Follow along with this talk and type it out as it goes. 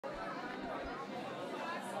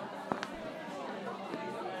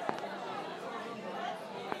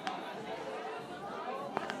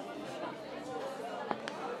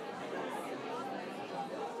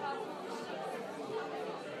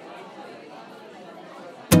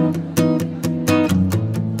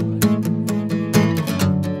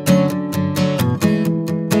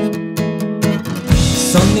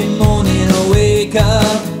Sunday morning I wake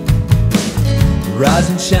up, rise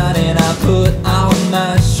and shine, and I put on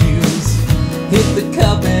my shoes, hit the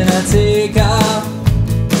cup and I take off,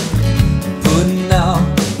 putting out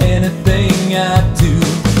anything I do.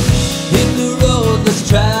 Hit the road, let's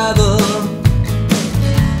travel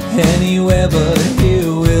anywhere but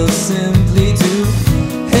here we'll simply do.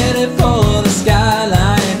 Headed for the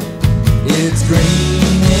skyline, it's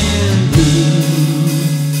green and blue.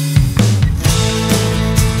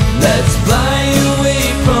 Let's fly away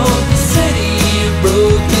from the city of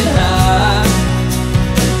broken hearts.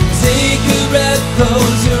 Take a breath,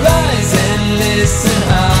 close your eyes and listen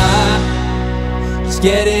hard. Just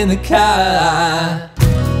get in the car,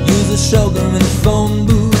 use a shoulder and a phone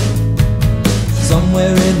booth,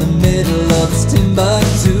 somewhere in the middle of this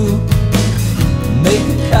Timbuktu. Make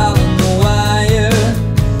a call on the wire,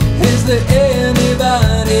 is there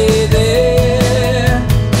anybody there?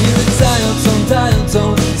 Hear a dial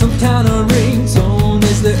tone, some kind of ringtone.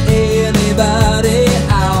 Is there anybody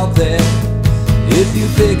out there? If you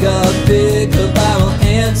pick up, I will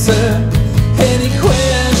answer any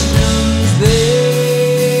questions there.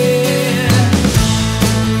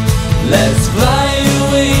 Let's fly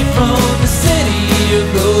away from the city of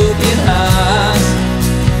broken hearts.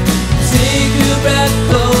 Take a breath,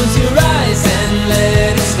 close your eyes and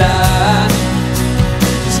let it start.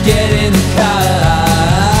 Just get in the car.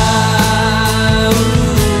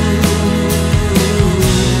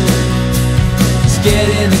 Just get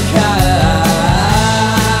in the car.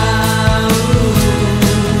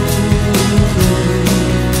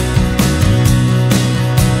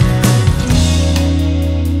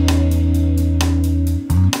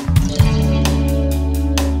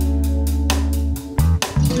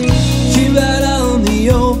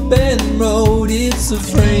 Open road, it's a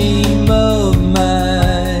frame of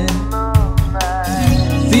mind.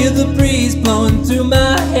 Feel the breeze blowing through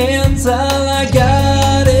my hands, all I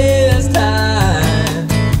got is time.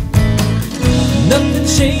 Nothing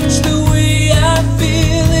changed the way I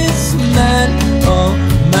feel, it's mad. Oh,